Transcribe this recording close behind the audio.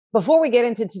Before we get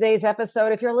into today's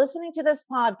episode, if you're listening to this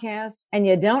podcast and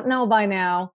you don't know by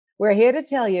now, we're here to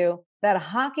tell you that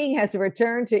hockey has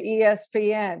returned to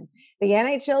ESPN. The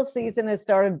NHL season has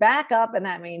started back up, and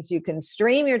that means you can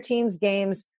stream your team's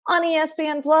games on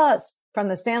ESPN Plus, from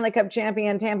the Stanley Cup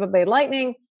champion Tampa Bay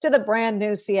Lightning to the brand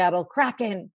new Seattle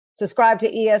Kraken. Subscribe to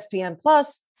ESPN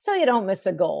Plus so you don't miss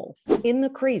a goal. In the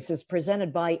Crease is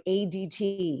presented by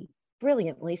ADT.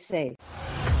 Brilliantly safe.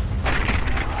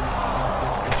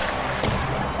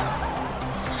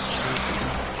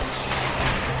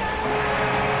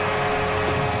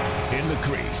 In the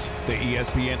Crease, the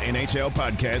ESPN NHL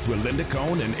podcast with Linda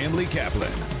Cohn and Emily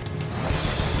Kaplan.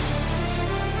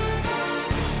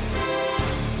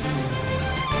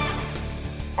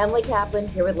 Emily Kaplan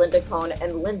here with Linda Cohn.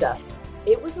 And Linda,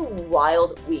 it was a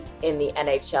wild week in the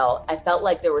NHL. I felt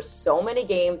like there were so many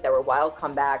games that were wild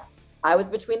comebacks. I was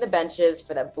between the benches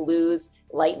for the Blues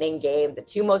Lightning game, the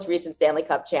two most recent Stanley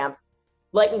Cup champs.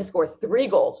 Lightning scored 3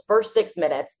 goals, first 6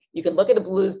 minutes. You can look at the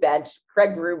Blues bench. Craig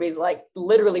Berube's like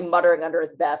literally muttering under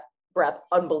his breath,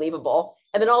 unbelievable.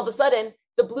 And then all of a sudden,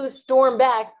 the Blues storm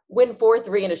back, win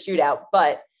 4-3 in a shootout.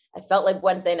 But I felt like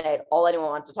Wednesday night, all anyone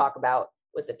wanted to talk about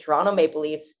was the Toronto Maple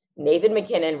Leafs. Nathan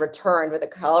MacKinnon returned with the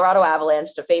Colorado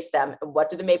Avalanche to face them. And what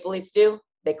did the Maple Leafs do?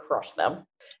 They crushed them.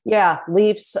 Yeah,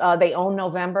 Leafs, they own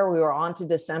November. We were on to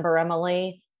December,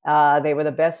 Emily. They were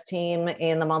the best team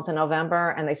in the month of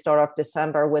November, and they start off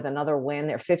December with another win.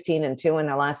 They're 15-2 in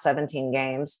their last 17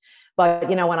 games. But,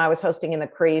 you know, when I was hosting In the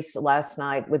Crease last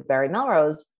night with Barry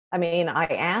Melrose, I mean, I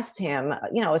asked him,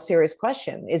 a serious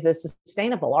question. Is this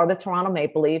sustainable? Are the Toronto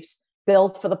Maple Leafs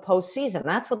built for the postseason?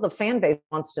 That's what the fan base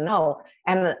wants to know.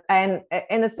 And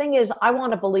the thing is, I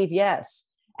want to believe yes.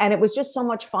 And it was just so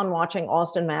much fun watching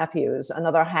Austin Matthews,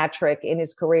 another hat trick in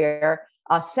his career,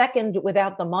 second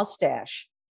without the mustache.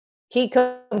 Key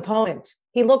component.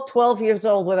 He looked 12 years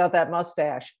old without that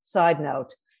mustache. Side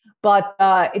note. But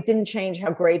it didn't change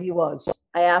how great he was.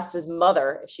 I asked his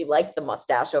mother if she liked the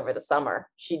mustache over the summer.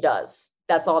 She does.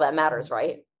 That's all that matters,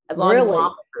 right? As long as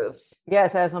mom approves.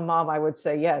 Yes, as a mom, I would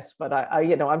say yes. But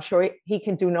I'm sure he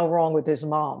can do no wrong with his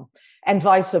mom, and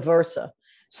vice versa.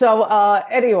 So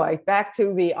anyway, back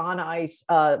to the on ice,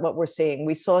 what we're seeing.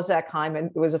 We saw Zach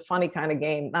Hyman. It was a funny kind of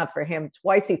game, not for him.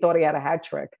 Twice he thought he had a hat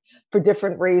trick for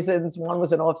different reasons. One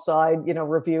was an offside,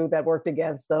 review that worked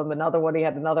against them. Another one, he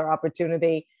had another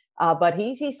opportunity. But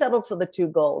he settled for the 2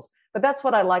 goals. But that's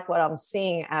what I like, what I'm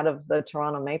seeing out of the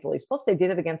Toronto Maple Leafs. Plus, they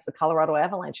did it against the Colorado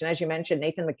Avalanche. And as you mentioned,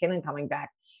 Nathan MacKinnon coming back.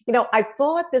 I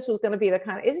thought this was going to be the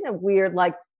kind of, isn't it weird?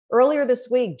 Like earlier this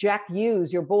week, Jack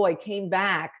Hughes, your boy, came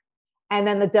back. And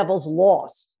then the Devils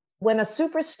lost. When a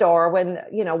superstar,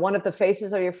 one of the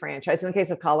faces of your franchise, in the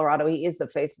case of Colorado, he is the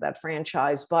face of that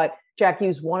franchise, but Jack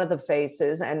Hughes, one of the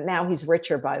faces, and now he's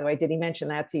richer, by the way. Did he mention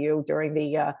that to you during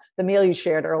the meal you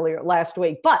shared earlier last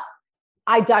week? But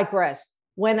I digress.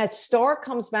 When a star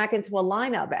comes back into a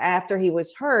lineup after he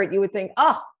was hurt, you would think,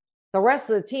 the rest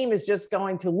of the team is just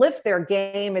going to lift their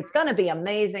game. It's going to be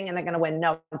amazing, and they're going to win.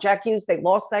 No, Jack Hughes, they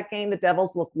lost that game. The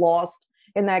Devils looked lost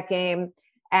in that game.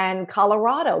 And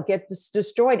Colorado gets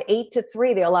destroyed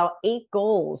 8-3. They allow 8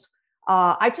 goals. When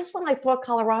I thought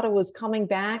Colorado was coming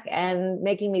back and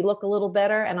making me look a little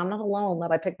better, and I'm not alone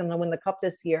that I picked them to win the cup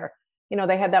this year.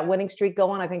 They had that winning streak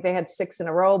going. I think they had 6 in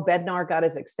a row. Bednar got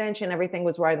his extension. Everything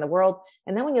was right in the world.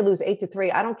 And then when you lose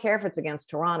 8-3, I don't care if it's against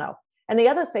Toronto. And the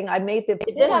other thing I made the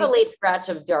It did have a late scratch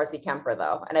of Darcy Kemper,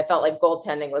 though. And I felt like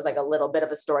goaltending was like a little bit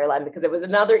of a storyline because it was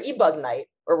another e-bug night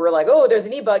where we're like, oh, there's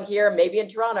an e-bug here. Maybe in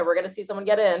Toronto, we're going to see someone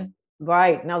get in.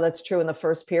 Right. No, that's true. In the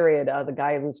first period, the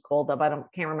guy who's called up,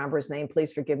 can't remember his name.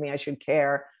 Please forgive me. I should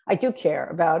care. I do care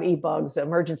about e-bugs,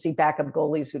 emergency backup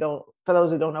goalies for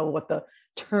those who don't know what the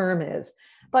term is.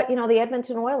 But, the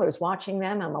Edmonton Oilers, watching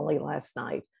them, Emily, last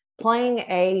night, playing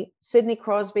a Sidney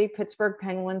Crosby, Pittsburgh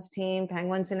Penguins team,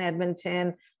 Penguins in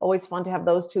Edmonton. Always fun to have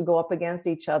those two go up against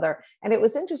each other. And it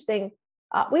was interesting.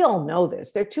 We all know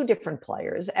this. They're 2 different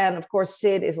players. And of course,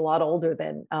 Sid is a lot older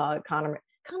than Connor.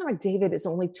 Connor McDavid is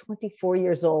only 24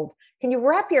 years old. Can you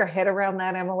wrap your head around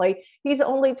that, Emily? He's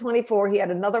only 24. He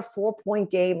had another 4-point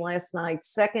game last night,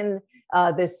 second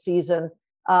this season.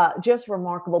 Just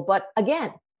remarkable. But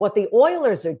again, what the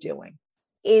Oilers are doing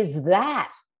is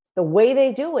that the way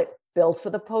they do it, built for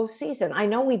the postseason. I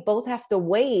know we both have to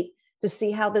wait to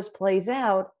see how this plays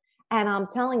out. And I'm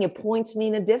telling you, points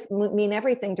mean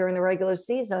everything during the regular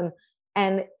season.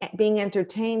 And being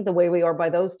entertained the way we are by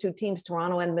those 2 teams,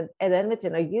 Toronto and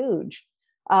Edmonton, are huge.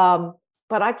 But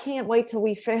I can't wait till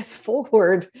we fast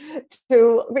forward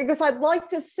because I'd like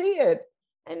to see it.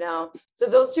 I know. So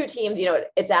those two teams,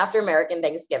 it's after American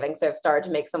Thanksgiving. So I've started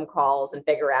to make some calls and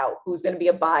figure out who's going to be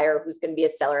a buyer, who's going to be a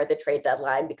seller at the trade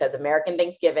deadline, because American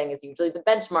Thanksgiving is usually the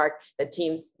benchmark that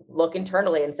teams look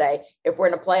internally and say, if we're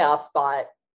in a playoff spot,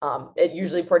 it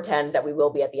usually portends that we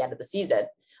will be at the end of the season.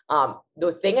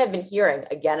 The thing I've been hearing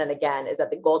again and again is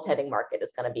that the goaltending market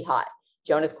is going to be hot.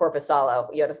 Joonas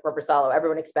Korpisalo,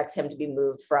 everyone expects him to be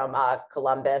moved from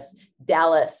Columbus.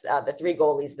 Dallas, the three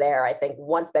goalies there, I think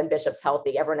once Ben Bishop's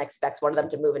healthy, everyone expects one of them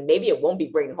to move. And maybe it won't be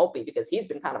Braden Holtby because he's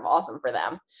been kind of awesome for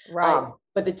them. Right.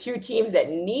 But the two teams that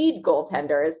need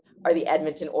goaltenders are the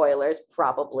Edmonton Oilers,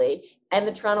 probably, and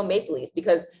the Toronto Maple Leafs,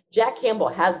 because Jack Campbell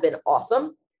has been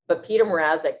awesome. But Peter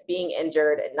Mrazek being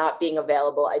injured and not being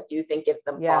available, I do think gives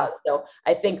them pause. So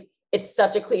I think it's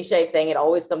such a cliche thing. It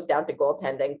always comes down to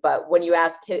goaltending. But when you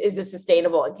ask, is it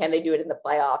sustainable and can they do it in the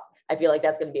playoffs? I feel like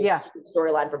that's going to be a huge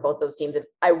storyline for both those teams. And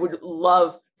I would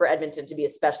love for Edmonton to be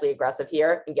especially aggressive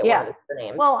here and get one of their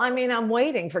names. Well, I mean, I'm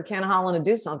waiting for Ken Holland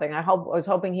to do something. I was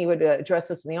hoping he would address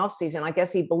this in the offseason. I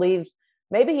guess he believed,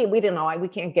 maybe we didn't know, we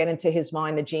can't get into his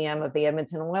mind, the GM of the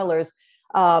Edmonton Oilers,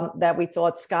 that we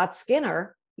thought Scott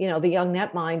Skinner, the young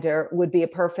netminder, would be a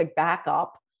perfect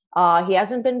backup. He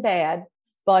hasn't been bad.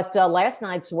 But last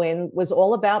night's win was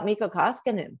all about Mikko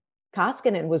Koskinen.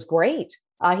 Koskinen was great.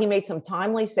 He made some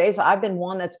timely saves. I've been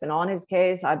one that's been on his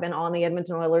case. I've been on the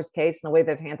Edmonton Oilers case and the way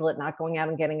they've handled it, not going out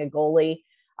and getting a goalie.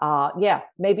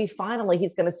 Maybe finally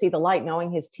he's going to see the light,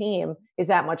 knowing his team is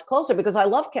that much closer, because I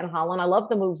love Ken Holland. I love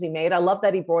the moves he made. I love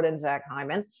that he brought in Zach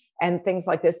Hyman and things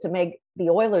like this to make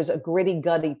the Oilers a gritty,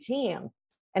 gutty team.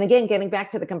 And again, getting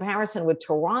back to the comparison with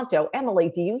Toronto,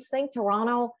 Emily, do you think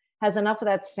Toronto has enough of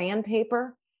that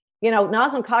sandpaper?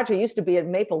 Nazem Kadri used to be a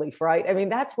Maple Leaf, right? I mean,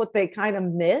 that's what they kind of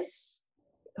miss.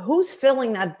 Who's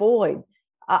filling that void?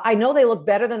 I know they look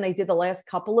better than they did the last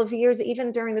couple of years,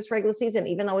 even during this regular season,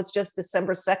 even though it's just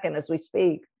December 2nd as we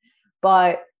speak.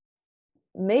 But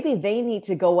maybe they need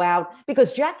to go out,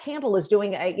 because Jack Campbell is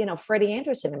doing a, Freddie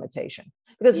Anderson imitation.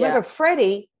 Because remember,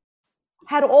 Freddie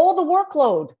had all the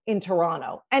workload in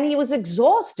Toronto and he was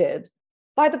exhausted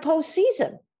by the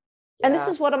postseason. And this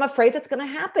is what I'm afraid that's going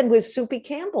to happen with Soupy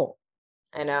Campbell.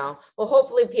 I know. Well,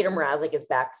 hopefully Peter Mrazek is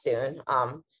back soon.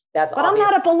 But I'm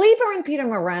not a believer in Peter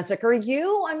Mrazek. Are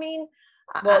you? I mean,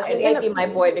 it might be my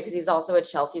boy, because he's also a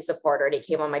Chelsea supporter and he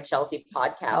came on my Chelsea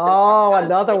podcast. Oh,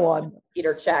 another one.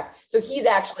 Peter Cech. So he's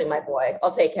actually my boy.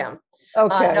 I'll take him.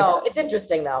 Okay. No, it's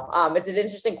interesting though. It's an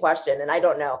interesting question. And I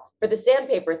don't know. For the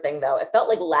sandpaper thing though, it felt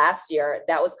like last year,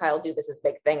 that was Kyle Dubas's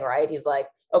big thing, right? He's like,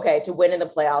 okay, to win in the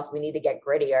playoffs, we need to get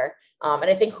grittier. And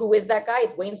I think, who is that guy?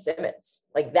 It's Wayne Simmons.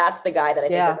 Like, that's the guy that I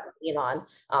think they're keen on,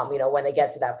 when they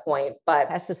get to that point. But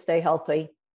has to stay healthy.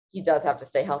 He does have to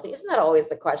stay healthy. Isn't that always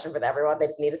the question for everyone? They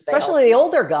just need to stay Especially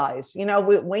healthy. the older guys.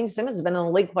 Wayne Simmons has been in the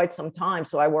league quite some time,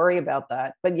 so I worry about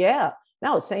that. But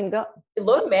no, same guy.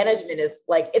 Load management is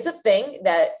it's a thing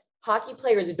that hockey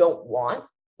players don't want.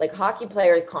 Like, hockey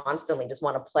players constantly just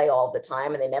want to play all the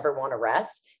time and they never want to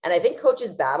rest. And I think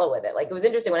coaches battle with it. Like, it was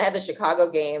interesting when I had the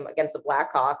Chicago game against the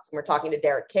Blackhawks and we're talking to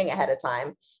Derek King ahead of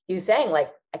time. He was saying,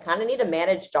 I kind of need to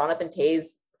manage Jonathan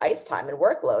Toews' ice time and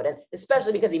workload. And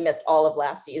especially because he missed all of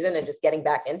last season and just getting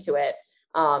back into it.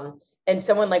 And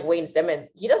someone like Wayne Simmons,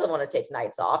 he doesn't want to take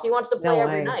nights off. He wants to play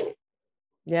every night.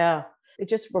 Yeah. It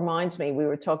just reminds me, we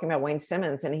were talking about Wayne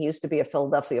Simmons and he used to be a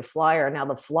Philadelphia Flyer. Now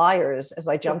the Flyers, as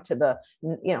I jump to the,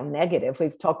 negative,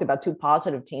 we've talked about two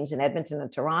positive teams in Edmonton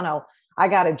and Toronto. I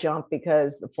got to jump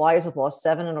because the Flyers have lost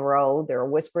 7 in a row. There are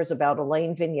whispers about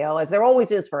Alain Vigneault, as there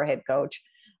always is for a head coach.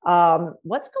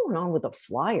 What's going on with the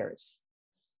Flyers?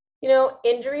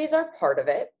 Injuries are part of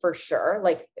it for sure.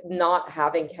 Like, not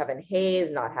having Kevin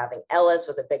Hayes, not having Ellis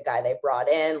was a big guy they brought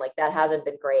in. Like, that hasn't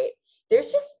been great.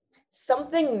 There's just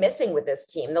something missing with this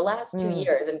team the last 2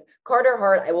 years. And Carter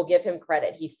Hart, I will give him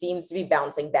credit. He seems to be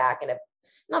bouncing back in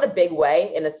not a big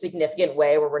way, in a significant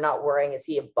way where we're not worrying, is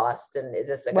he a bust? And is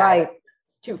this a guy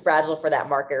too fragile for that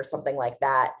market or something like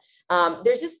that?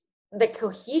 There's just, the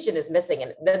cohesion is missing.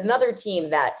 And another team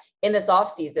that in this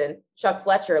offseason, Chuck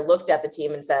Fletcher looked at the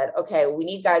team and said, okay, we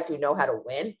need guys who know how to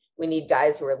win. We need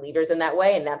guys who are leaders in that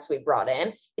way. And that's what we brought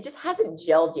in. It just hasn't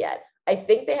gelled yet. I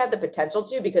think they have the potential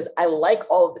to, because I like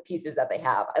all of the pieces that they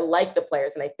have. I like the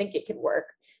players and I think it could work.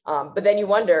 But then you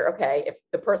wonder, okay, if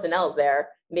the personnel is there,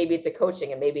 maybe it's a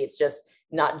coaching and maybe it's just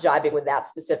not jiving with that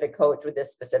specific coach with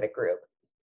this specific group.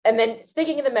 And then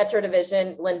sticking in the Metro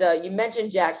Division, Linda, you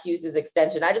mentioned Jack Hughes'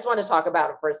 extension. I just want to talk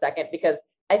about it for a second, because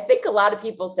I think a lot of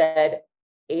people said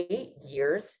 8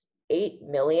 years, $8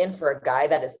 million for a guy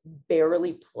that has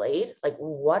barely played. Like,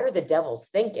 what are the Devils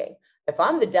thinking? If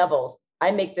I'm the Devils, I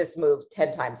make this move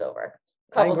 10 times over.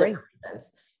 A couple different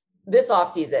reasons. This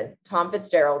offseason, Tom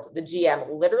Fitzgerald, the GM,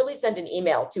 literally sent an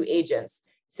email to agents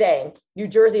saying, New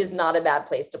Jersey is not a bad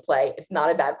place to play. It's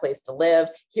not a bad place to live.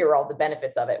 Here are all the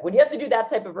benefits of it. When you have to do that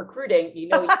type of recruiting, you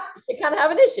know, you kind of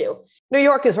have an issue. New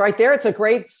York is right there. It's a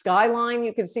great skyline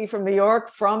you can see from New York,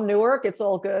 from Newark. It's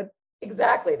all good.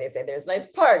 Exactly. They say there's nice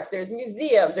parks, there's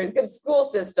museums, there's good school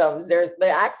systems, there's the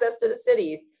access to the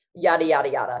city, yada, yada,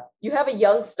 yada. You have a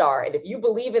young star. And if you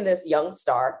believe in this young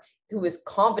star who is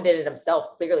confident in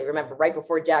himself, clearly, remember, right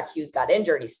before Jack Hughes got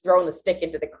injured, he's throwing the stick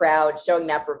into the crowd, showing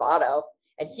that bravado,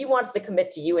 and he wants to commit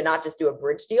to you and not just do a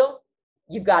bridge deal,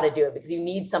 you've got to do it because you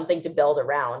need something to build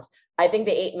around. I think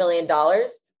the $8 million,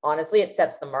 honestly, it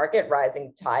sets the market.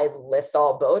 Rising tide lifts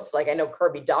all boats. Like I know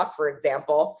Kirby Doc, for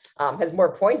example, has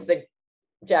more points than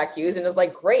Jack Hughes and is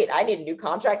like, great, I need a new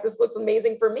contract. This looks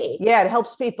amazing for me. Yeah, it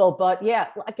helps people. But yeah,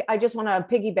 I just want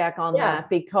to piggyback on that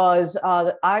because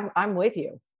I'm with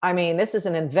you. I mean, this is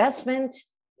an investment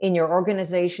in your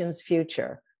organization's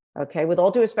future. Okay. With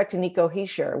all due respect to Nico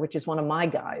Hischier, which is one of my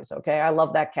guys. Okay. I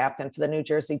love that captain for the New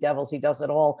Jersey Devils. He does it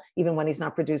all, even when he's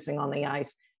not producing on the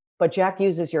ice. But Jack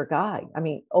Hughes is your guy. I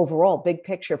mean, overall, big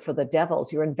picture for the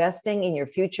Devils. You're investing in your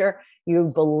future.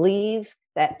 You believe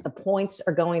that the points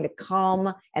are going to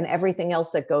come and everything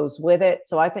else that goes with it.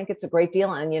 So I think it's a great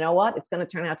deal. And you know what? It's going to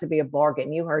turn out to be a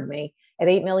bargain. You heard me. At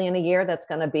 $8 million a year, that's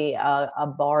going to be a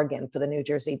bargain for the New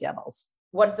Jersey Devils.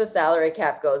 Once the salary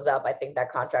cap goes up, I think that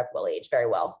contract will age very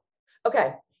well.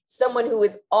 Okay. Someone who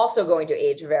is also going to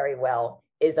age very well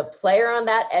is a player on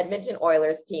that Edmonton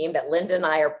Oilers team that Linda and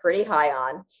I are pretty high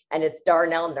on, and it's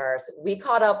Darnell Nurse. We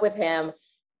caught up with him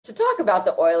to talk about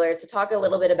the Oilers, to talk a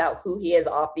little bit about who he is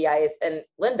off the ice. And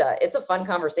Linda, it's a fun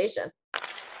conversation.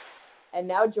 And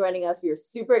now joining us, we are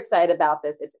super excited about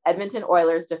this. It's Edmonton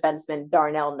Oilers defenseman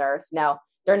Darnell Nurse. Now,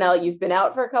 Darnell, you've been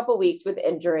out for a couple of weeks with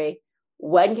injury.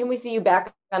 When can we see you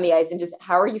back on the ice, and just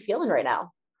how are you feeling right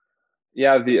now?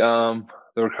 Yeah, the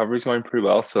recovery is going pretty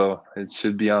well, so it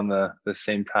should be on the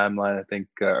same timeline. I think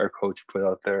our coach put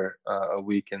out there a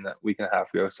week and a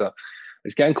half ago, so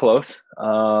it's getting close.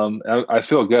 I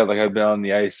feel good. Like I've been on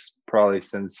the ice probably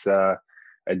since a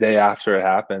day after it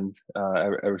happened,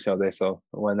 every single day. So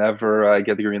whenever I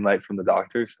get the green light from the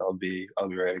doctors, I'll be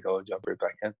ready to go and jump right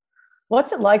back in.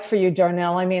 What's it like for you,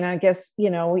 Darnell? I mean, I guess, you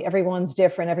know, everyone's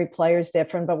different. Every player's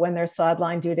different. But when they're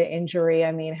sidelined due to injury,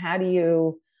 I mean, how do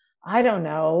you, I don't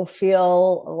know,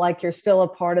 feel like you're still a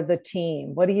part of the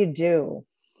team? What do you do?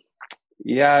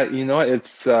 Yeah, you know,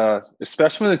 it's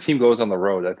especially when the team goes on the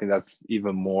road. I think that's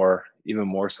even more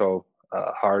so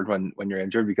hard when you're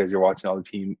injured because you're watching all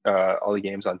the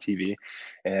games on TV,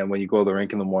 and when you go to the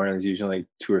rink in the morning, there's usually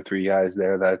 2 or 3 guys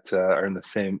there that are in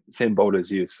the same boat as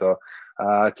you. So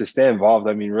to stay involved,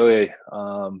 I mean, really,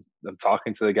 I'm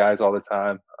talking to the guys all the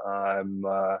time. I'm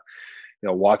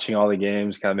watching all the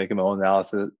games, kind of making my own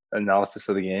analysis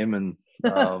of the game, and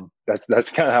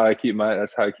that's kind of how I keep my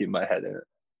head in it.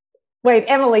 Wait,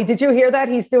 Emily, did you hear that?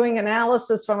 He's doing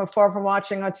analysis from afar from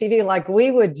watching on TV like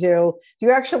we would do. Do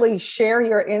you actually share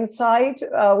your insight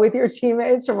with your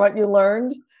teammates from what you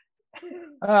learned?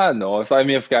 No.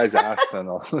 If guys ask, then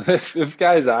if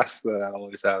guys ask, then I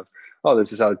always have,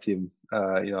 this is how the team,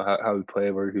 how we play,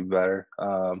 where we do better.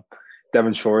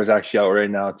 Devin Shore is actually out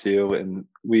right now too, and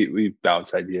we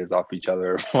bounce ideas off each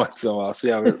other once in a while. So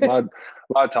yeah,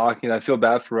 a lot of talking. I feel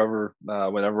bad for whoever,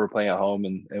 whenever we're playing at home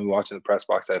and watching the press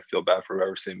box, I feel bad for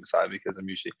whoever's sitting beside me because I'm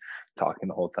usually talking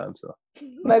the whole time. So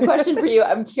my question for you,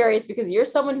 I'm curious because you're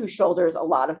someone who shoulders a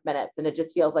lot of minutes, and it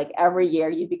just feels like every year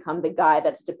you become the guy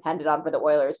that's depended on for the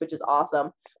Oilers, which is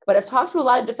awesome. But I've talked to a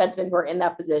lot of defensemen who are in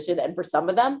that position, and for some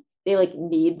of them, they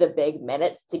need the big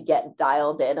minutes to get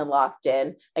dialed in and locked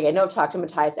in. Like I know I've talked to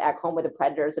Matthias Ekholm with the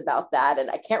Predators about that. And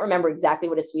I can't remember exactly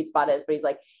what his sweet spot is, but he's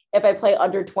like, if I play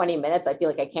under 20 minutes, I feel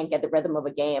like I can't get the rhythm of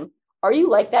a game. Are you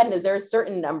like that? And is there a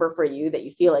certain number for you that you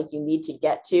feel like you need to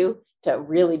get to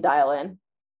really dial in?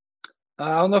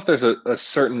 I don't know if there's a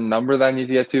certain number that I need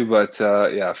to get to, but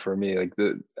yeah, for me, like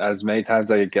as many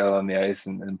times I could get on the ice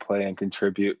and play and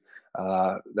contribute,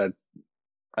 I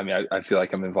feel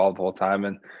like I'm involved the whole time.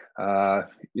 And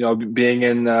being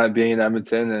in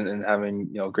Edmonton and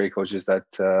having great coaches that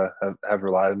have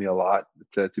relied on me a lot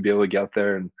to be able to get out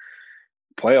there and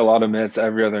play a lot of minutes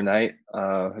every other night.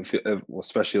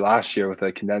 Especially last year with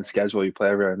a condensed schedule, you play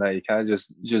every other night. You kind of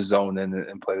just zone in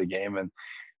and play the game. And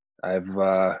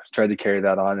I've tried to carry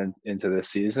that on into this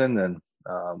season. And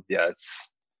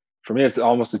for me, it's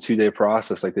almost a 2-day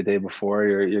process. Like the day before,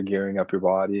 you're gearing up your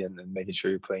body and making sure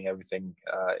you're putting everything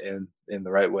in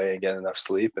the right way and getting enough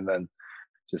sleep, and then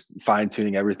just fine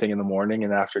tuning everything in the morning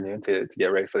and afternoon to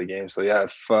get ready for the game. So yeah,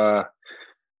 if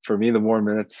for me, the more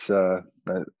minutes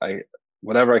I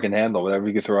whatever I can handle, whatever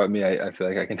you can throw at me, I feel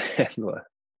like I can handle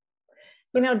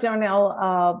it.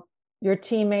 Darnell, your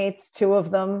teammates, two of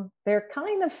them, they're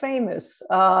kind of famous.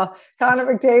 Connor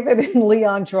McDavid and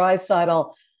Leon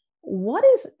Draisaitl. What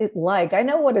is it like? I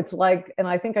know what it's like, and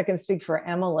I think I can speak for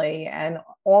Emily and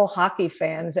all hockey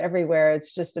fans everywhere.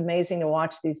 It's just amazing to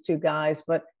watch these two guys.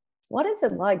 But what is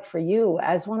it like for you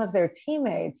as one of their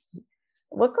teammates?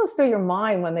 What goes through your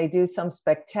mind when they do some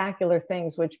spectacular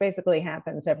things, which basically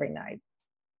happens every night?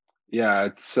 Yeah,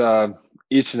 it's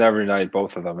each and every night,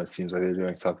 both of them, it seems like they're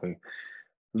doing something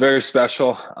very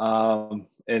special.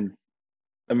 And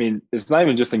I mean, it's not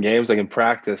even just in games, like in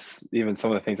practice, even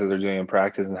some of the things that they're doing in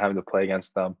practice and having to play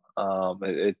against them.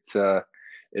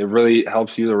 It really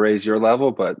helps you to raise your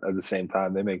level, but at the same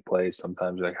time, they make plays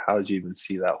sometimes. You're like, how did you even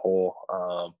see that hole?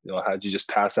 How did you just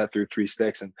pass that through 3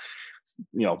 sticks? And,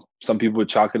 some people would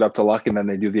chalk it up to luck, and then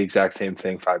they do the exact same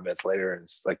thing 5 minutes later. And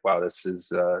it's just like, wow, this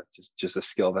is just a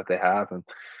skill that they have. And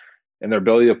their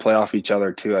ability to play off each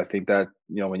other too. I think that,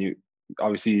 when you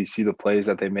obviously you see the plays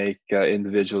that they make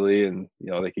individually, and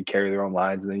they can carry their own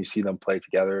lines, and then you see them play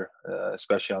together,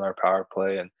 especially on our power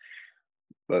play and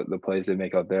the plays they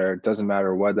make out there. It doesn't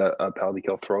matter what a penalty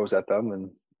kill throws at them. And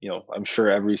I'm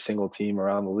sure every single team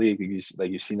around the league,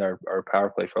 like you've seen our power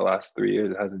play for the last 3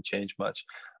 years, it hasn't changed much,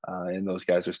 and those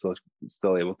guys are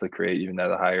still able to create even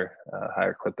at a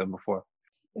higher clip than before.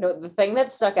 The thing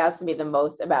that stuck out to me the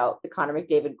most about the Connor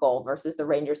McDavid goal versus the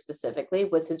Rangers specifically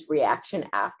was his reaction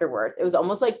afterwards. It was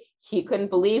almost like he couldn't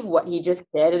believe what he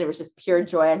just did, and it was just pure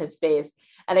joy on his face.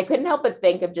 And I couldn't help but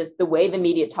think of just the way the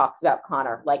media talks about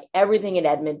Connor, like everything in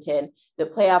Edmonton, the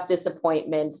playoff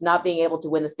disappointments, not being able to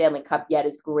win the Stanley Cup yet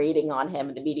is grating on him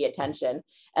and the media attention.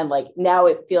 And like now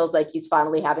it feels like he's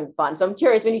finally having fun. So I'm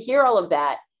curious, when you hear all of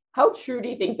that, how true do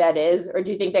you think that is? Or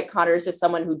do you think that Connor is just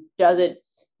someone who doesn't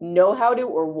know how to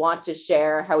or want to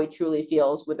share how he truly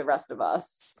feels with the rest of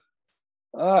us?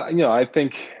 I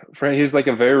think he's like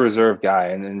a very reserved guy,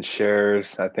 and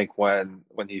shares, I think, when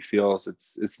he feels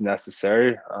it's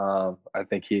necessary. I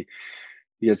think he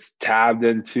gets tabbed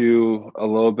into a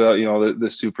little bit, the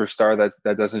superstar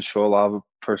that doesn't show a lot of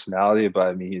personality. But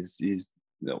I mean, he's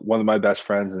one of my best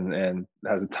friends and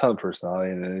has a ton of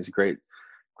personality, and he's a great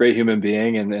human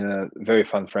being and a very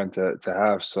fun friend to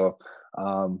have. So,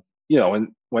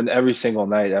 when every single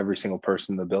night, every single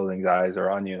person in the building's eyes are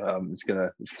on you, it's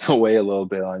gonna weigh a little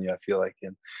bit on you, I feel like.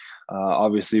 And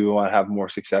obviously, we want to have more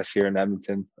success here in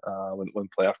Edmonton when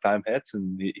playoff time hits,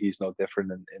 and he's no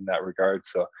different in that regard.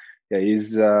 So, yeah,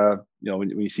 he's when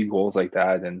you see goals like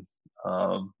that, and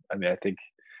I think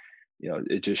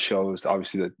it just shows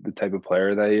obviously the type of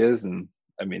player that he is. And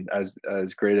I mean, as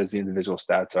great as the individual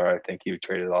stats are, I think he would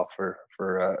trade it all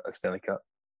for a Stanley Cup.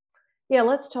 Yeah,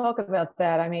 let's talk about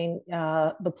that. I mean,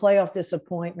 the playoff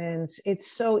disappointments, it's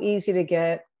so easy to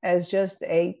get as just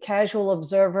a casual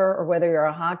observer, or whether you're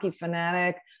a hockey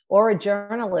fanatic or a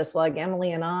journalist like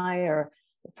Emily and I, or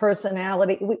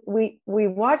personality. We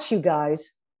watch you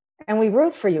guys and we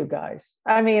root for you guys.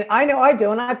 I mean, I know I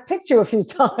do, and I've picked you a few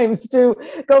times to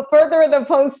go further in the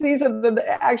postseason than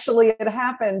actually it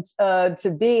happened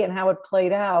to be and how it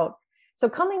played out. So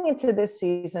coming into this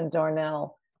season,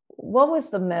 Darnell, what was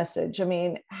the message? I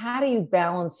mean, how do you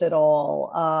balance it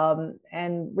all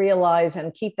and realize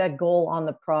and keep that goal on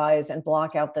the prize and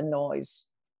block out the noise?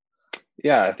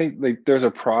 Yeah, I think there's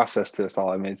a process to this all.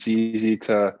 I mean, it's easy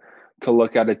to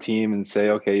look at a team and say,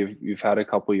 okay, you've had a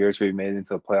couple of years where you made it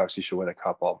into the playoffs, you should win a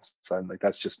cup all of a sudden. Like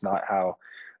that's just not how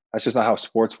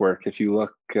sports work. If you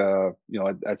look,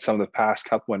 at some of the past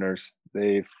cup winners,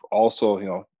 they've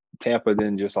also, Tampa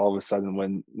didn't just all of a sudden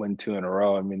win 2 in a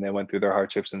row. I mean, they went through their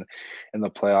hardships in the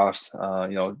playoffs.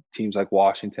 Teams like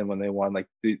Washington, when they won, like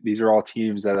these are all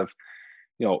teams that have,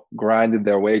 grinded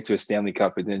their way to a Stanley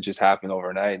Cup. It didn't just happen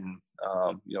overnight. And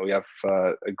we have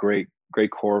a great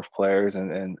core of players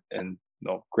and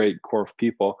great core of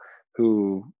people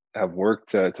who have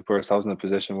worked to put ourselves in a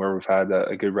position where we've had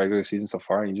a good regular season so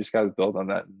far, and you just got to build on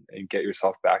that and get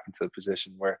yourself back into the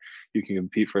position where you can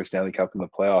compete for a Stanley Cup in the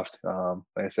playoffs.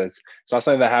 Like I said, it's not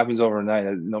something that happens overnight.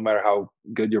 No matter how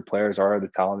good your players are, the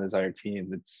talent is on your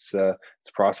team. It's a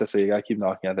process that you got to keep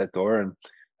knocking at that door, and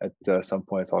at some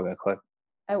point, it's all going to click.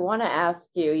 I want to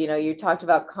ask you. You talked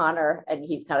about Connor, and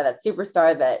he's kind of that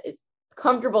superstar that is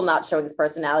comfortable not showing his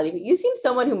personality, but you seem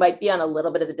someone who might be on a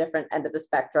little bit of the different end of the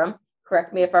spectrum.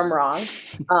 Correct me if I'm wrong.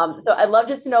 So I'd love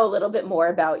just to know a little bit more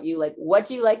about you. Like, what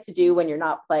do you like to do when you're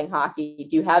not playing hockey?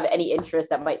 Do you have any interest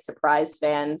that might surprise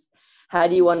fans? How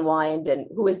do you unwind? And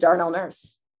who is Darnell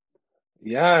Nurse?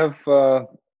 Yeah,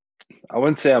 I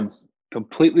wouldn't say I'm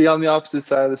completely on the opposite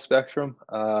side of the spectrum.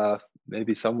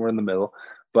 Maybe somewhere in the middle.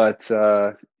 But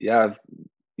yeah,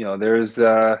 there's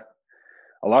a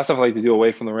lot of stuff I like to do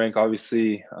away from the rink.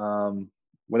 Obviously,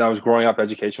 when I was growing up,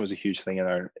 education was a huge thing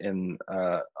in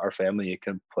our family. You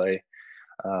can play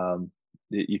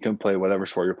whatever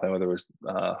sport you're playing, whether it was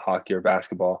hockey or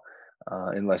basketball,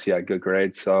 unless you had good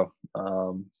grades. So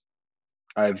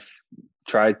I've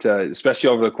tried to, especially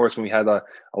over the course when we had a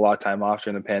lot of time off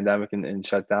during the pandemic and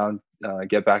shut down,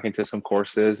 get back into some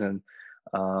courses. And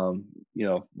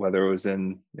whether it was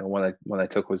in when I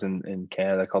took was in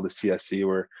Canada called the CSC,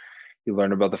 where you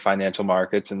learn about the financial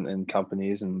markets and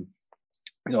companies and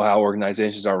how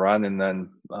organizations are run, and then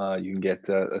you can get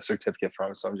a certificate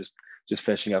from it. So I'm just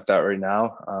finishing up that right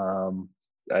now.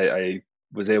 I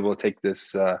was able to take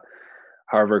this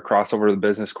Harvard crossover to the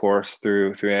business course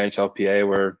through NHLPA,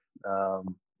 where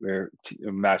we're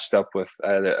matched up with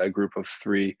a group of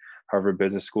 3 Harvard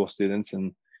Business School students,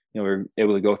 and we were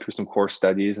able to go through some course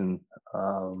studies and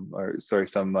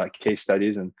some case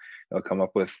studies, and come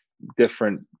up with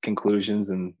different conclusions,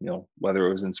 and whether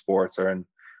it was in sports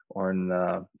or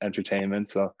in entertainment.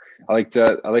 So I like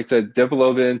to dip a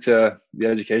little bit into the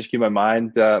education, keep my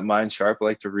mind sharp. I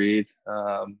like to read.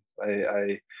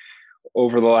 I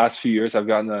over the last few years, I've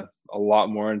gotten a lot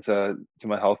more into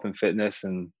my health and fitness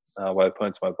and what I put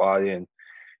into my body, and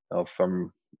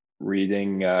from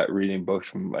reading books.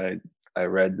 From I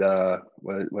read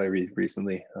what I read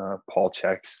recently, Paul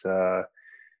Chek's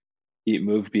Eat,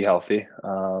 Move, Be Healthy.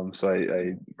 So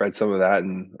I read some of that,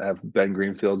 and I have Ben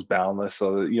Greenfield's Boundless.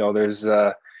 So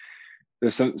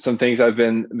there's some things I've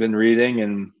been reading,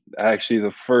 and actually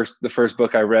the first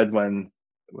book I read when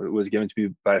it was given to me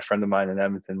by a friend of mine in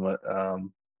Edmonton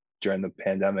during the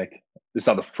pandemic. It's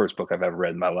not the first book I've ever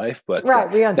read in my life, but right,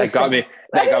 we understand.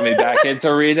 that got me back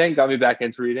into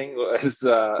reading.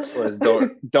 Was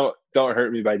Don't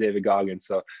Hurt Me by David Goggins.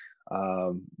 So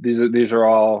these are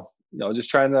all just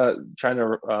trying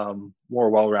to more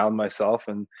well-round myself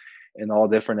and in all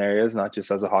different areas, not just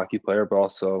as a hockey player, but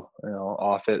also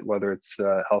off it, whether it's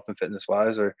health and fitness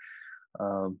wise or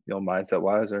mindset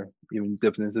wise, or even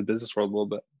dipping into the business world a little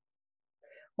bit.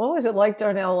 What was it like,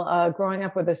 Darnell, growing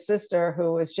up with a sister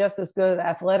who was just as good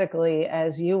athletically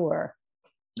as you were?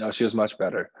 No, she was much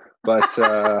better, but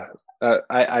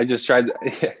I just tried.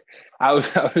 I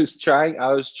was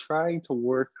trying to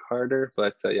work harder,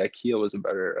 but Kia was a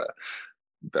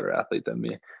better athlete than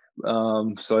me.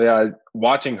 So yeah,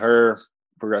 watching her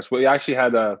progress. We actually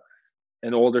had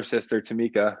an older sister,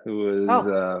 Tamika, who was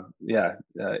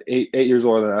 8 years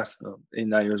older than us,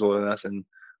 9 years older than us, and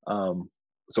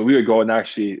so we would go, and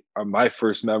actually my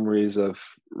first memories of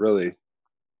really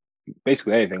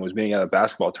basically anything was being at a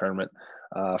basketball tournament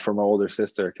for my older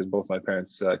sister, because both my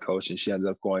parents coached, and she ended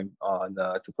up going on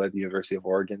to play at the University of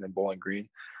Oregon in Bowling Green.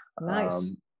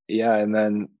 Nice.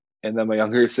 And then my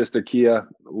younger sister, Kia,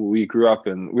 we grew up,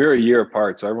 and we were a year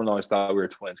apart, so everyone always thought we were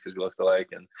twins because we looked alike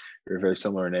and we were very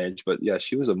similar in age. But yeah,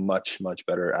 she was a much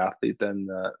better athlete than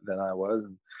I was.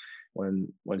 And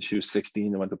when she was 16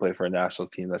 and went to play for a national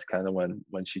team, that's kind of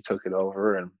when she took it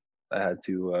over, and I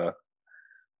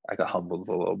got humbled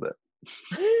a little bit.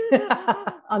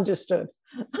 Understood.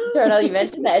 Darnell, you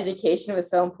mentioned that education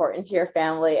was so important to your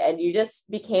family, and you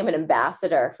just became an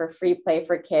ambassador for Free Play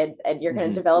for Kids, and you're going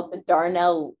to develop the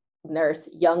Darnell Nurse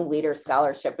Young Leader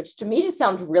Scholarship, which to me just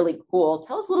sounds really cool.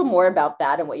 Tell us a little more about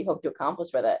that and what you hope to accomplish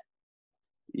with it.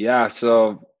 Yeah,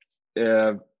 so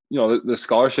the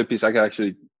scholarship piece, I could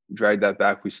actually drag that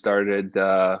back. We started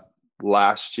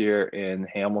last year in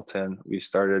Hamilton. We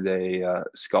started a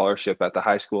scholarship at the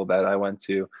high school that I went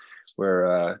to,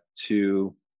 where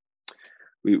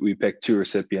we picked 2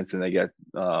 recipients, and they get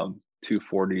 2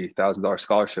 $40,000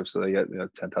 scholarships, so they get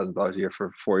 $10,000 a year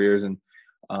for 4 years. And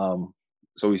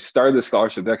so we started the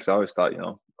scholarship there because I always thought,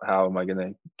 how am I going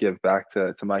to give back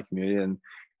to my community? And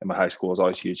my high school is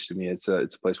always huge to me. It's a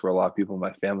place where a lot of people in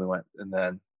my family went. And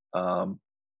then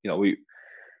we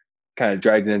kind of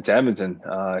dragged it into Edmonton.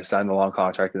 I signed a long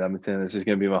contract in Edmonton. This is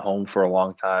going to be my home for a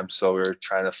long time. So we were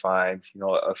trying to find,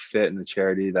 a fit in the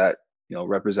charity that,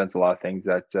 represents a lot of things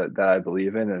that I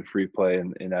believe in. And Free Play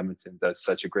in Edmonton does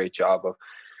such a great job of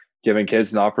giving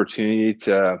kids an opportunity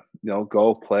to,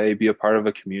 go play, be a part of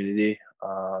a community.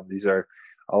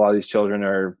 A lot of these children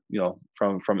are,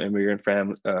 from immigrant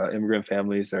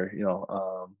families,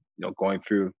 or, going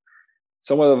through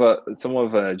somewhat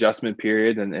of an adjustment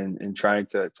period and trying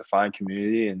to find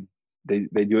community, and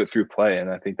they do it through play. And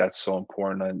I think that's so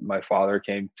important. And my father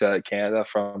came to Canada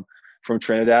from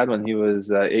Trinidad when he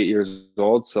was 8 years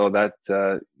old. So that,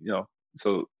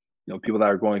 people that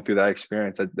are going through that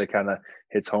experience, that kind of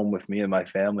hits home with me and my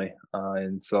family.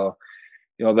 And so,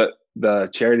 the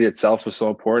charity itself was so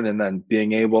important. And then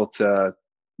being able to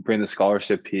bring the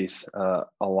scholarship piece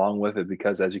along with it,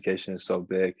 because education is so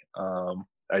big.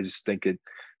 I just think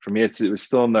for me, it was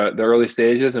still in the early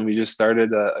stages, and we just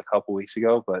started a couple weeks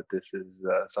ago, but this is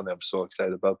something I'm so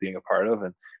excited about being a part of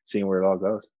and seeing where it all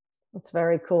goes. That's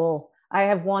very cool. I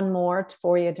have one more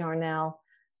for you, Darnell.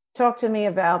 Talk to me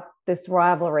about this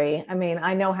rivalry. I mean,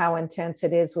 I know how intense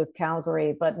it is with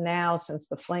Calgary, but now since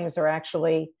the Flames are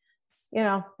actually,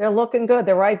 they're looking good.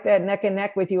 They're right there neck and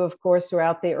neck with you, of course,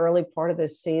 throughout the early part of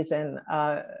this season.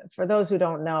 For those who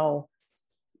don't know,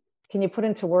 can you put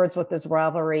into words what this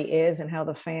rivalry is and how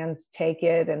the fans take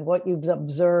it and what you've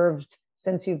observed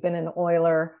since you've been an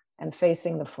Oiler and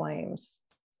facing the Flames?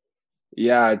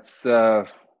 Yeah, it's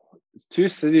two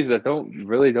cities that don't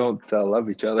love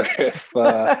each other.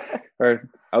 Or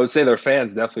I would say their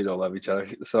fans definitely don't love each other.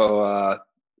 So I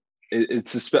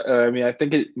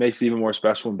think it makes it even more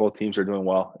special when both teams are doing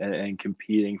well and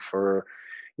competing for,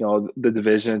 the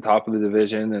division, top of the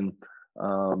division, and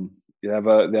they have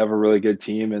a really good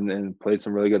team and played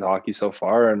some really good hockey so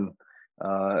far. And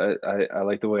I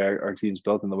like the way our team's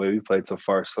built and the way we played so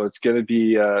far. So it's gonna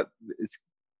be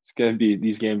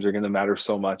these games are gonna matter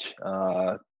so much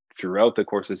throughout the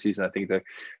course of the season. I think they're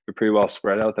pretty well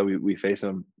spread out, that we face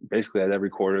them basically at every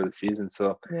quarter of the season.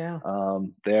 So yeah,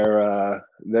 they're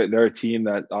a team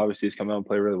that obviously has come out and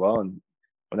played really well. And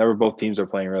whenever both teams are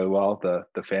playing really well,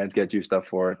 the fans get juiced up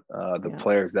for it. The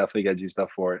players definitely get juiced up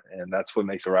for it. And that's what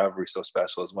makes a rivalry so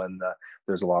special, is when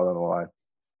there's a lot on the line.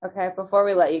 Okay, before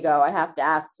we let you go, I have to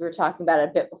ask, because we were talking about it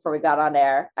a bit before we got on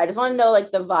air. I just want to know,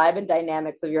 the vibe and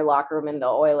dynamics of your locker room in the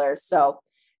Oilers. So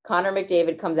Connor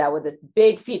McDavid comes out with this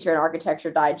big feature in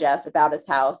Architecture Digest about his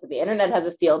house, and the internet has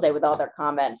a field day with all their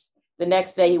comments. The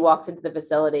next day he walks into the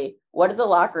facility. What does the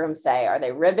locker room say? Are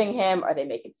they ribbing him? Are they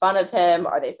making fun of him?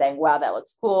 Are they saying, wow, that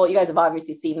looks cool? You guys have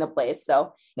obviously seen the place,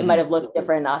 so it might have looked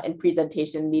different in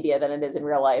presentation media than it is in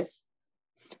real life.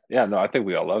 Yeah, no, I think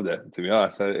we all loved it, to be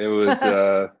honest. It was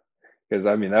because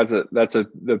that's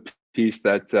the piece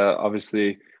that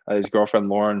obviously his girlfriend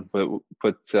Lauren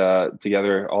put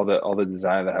together all the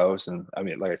design of the house. And I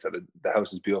mean, like I said, the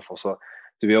house is beautiful. So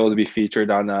to be able to be featured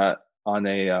on a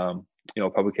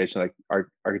publication like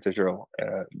Architectural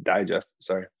Digest,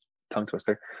 sorry, tongue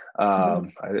twister.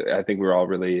 I think we're all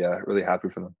really happy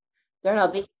for them.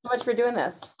 Darnell, thank you so much for doing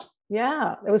this.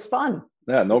 Yeah, it was fun.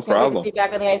 Yeah, no problem. See you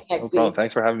back on the ice next week.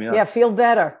 Thanks for having me on. Yeah, feel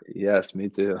better. Yes, me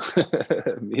too.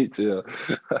 Me too.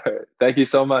 All right. Thank you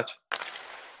so much.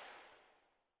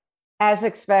 As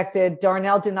expected,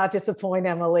 Darnell did not disappoint,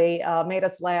 Emily. Made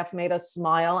us laugh, made us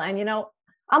smile. And,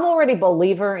 I'm already a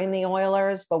believer in the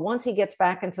Oilers, but once he gets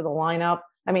back into the lineup,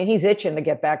 I mean, he's itching to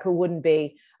get back. Who wouldn't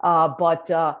be? But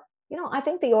I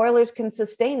think the Oilers can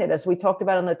sustain it, as we talked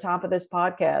about on the top of this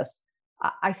podcast.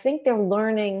 I think they're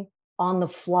learning on the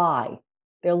fly.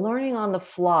 They're learning on the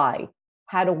fly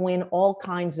how to win all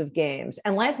kinds of games.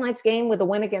 And last night's game with a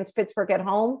win against Pittsburgh at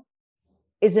home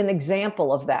is an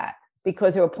example of that,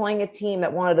 because they were playing a team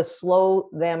that wanted to slow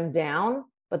them down.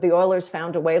 But the Oilers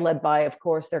found a way, led by, of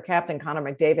course, their captain, Connor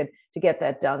McDavid, to get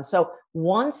that done. So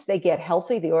once they get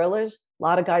healthy, the Oilers, a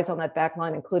lot of guys on that back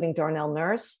line, including Darnell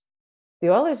Nurse,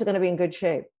 the Oilers are going to be in good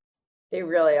shape. They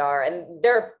really are. And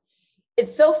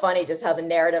it's so funny just how the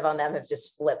narrative on them have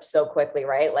just flipped so quickly,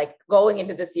 right? Like going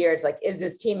into this year, it's like, is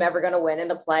this team ever going to win in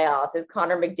the playoffs? Is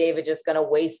Connor McDavid just going to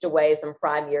waste away some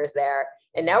prime years there?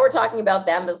 And now we're talking about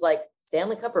them as like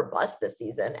Stanley Cup or bust this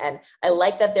season. And I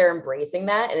like that they're embracing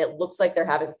that. And it looks like they're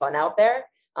having fun out there.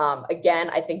 Again,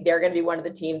 I think they're going to be one of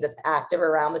the teams that's active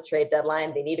around the trade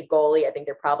deadline. They need a goalie. I think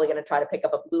they're probably going to try to pick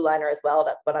up a blue liner as well.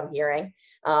 That's what I'm hearing.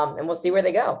 And we'll see where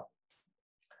they go.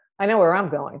 I know where I'm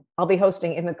going. I'll be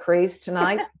hosting In the Crease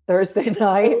tonight, Thursday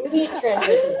night.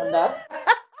 Transition, Linda.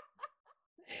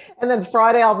 And then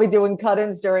Friday, I'll be doing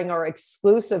cut-ins during our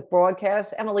exclusive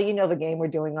broadcast. Emily, you know the game we're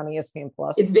doing on ESPN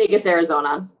Plus. It's Vegas,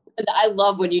 Arizona. And I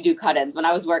love when you do cut-ins. When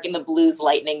I was working the Blues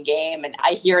Lightning game and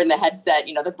I hear in the headset,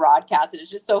 the broadcast, and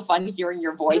it's just so fun hearing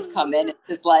your voice come in. It's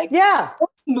just like, yeah, so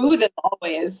smooth as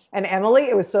always. And Emily,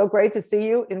 it was so great to see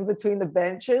you in between the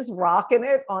benches, rocking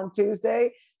it on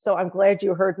Tuesday. So I'm glad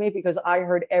you heard me, because I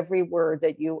heard every word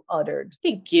that you uttered.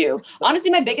 Thank you.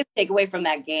 Honestly, my biggest takeaway from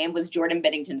that game was Jordan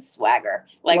Binnington's swagger.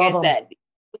 Like I said,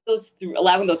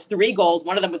 allowing those 3 goals,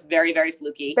 one of them was very, very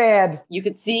fluky. Bad. You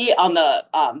could see on the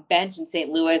bench in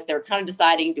St. Louis, they were kind of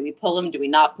deciding, do we pull him? Do we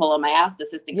not pull him? I asked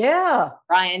assistant coach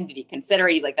Brian, did he consider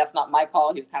it? He's like, that's not my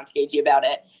call. He was kind of cagey about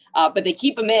it. But they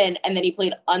keep him in, and then he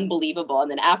played unbelievable.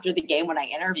 And then after the game, when I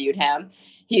interviewed him,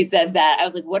 he said that, I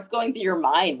was like, what's going through your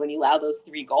mind when you allow those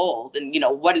 3 goals? And,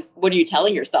 what are you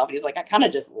telling yourself? And he's like, I kind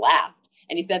of just laughed.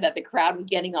 And he said that the crowd was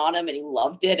getting on him and he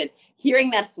loved it. And hearing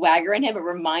that swagger in him, it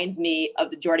reminds me of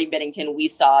the Jordan Binnington we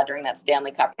saw during that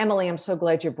Stanley Cup. Emily, I'm so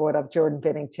glad you brought up Jordan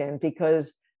Binnington,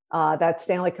 because that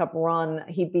Stanley Cup run,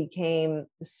 he became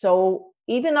so,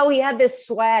 even though he had this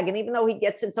swag and even though he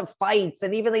gets into fights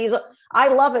and even though I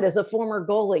love it as a former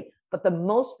goalie, but the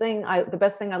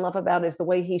best thing I love about it is the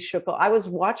way he shook. I was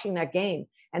watching that game,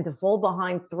 and to fall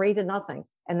behind 3-0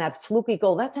 and that fluky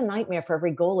goal, that's a nightmare for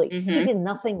every goalie. Mm-hmm. He did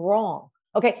nothing wrong.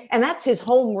 Okay. And that's his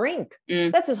home rink.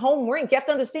 That's his home rink. You have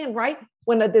to understand, right?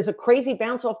 When there's a crazy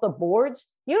bounce off the boards,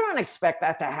 you don't expect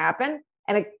that to happen.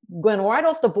 And it went right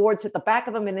off the boards, hit the back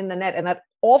of him and in the net. And that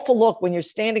awful look when you're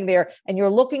standing there and you're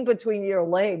looking between your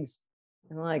legs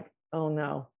and like, oh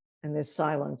no. And there's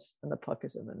silence and the puck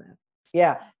is in the net.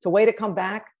 Yeah. It's a way to come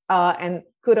back. And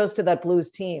kudos to that Blues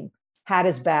team. Had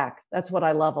his back. That's what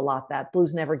I love a lot. That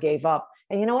Blues never gave up.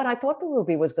 And you know what? I thought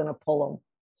Berube was going to pull him.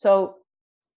 So,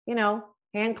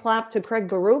 hand clap to Craig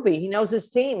Berube. He knows his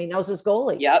team. He knows his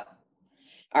goalie. Yep.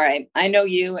 All right. I know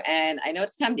you, and I know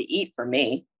it's time to eat for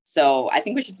me. So I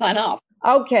think we should sign off.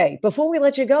 Okay. Before we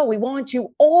let you go, we want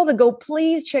you all to go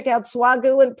please check out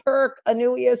Swagoo and Perk, a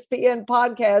new ESPN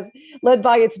podcast led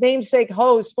by its namesake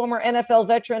host, former NFL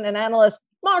veteran and analyst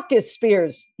Marcus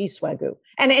Spears. He's Swagoo.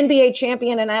 And NBA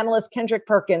champion and analyst Kendrick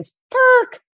Perkins.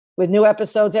 Perk! With new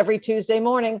episodes every Tuesday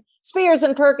morning, Spears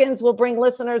and Perkins will bring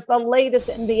listeners the latest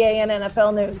NBA and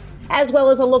NFL news, as well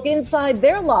as a look inside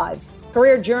their lives,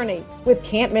 career journey with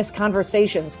can't-miss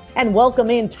conversations, and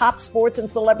welcome in top sports and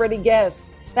celebrity guests.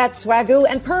 That's Swagoo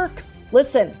and Perk.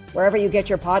 Listen wherever you get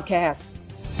your podcasts.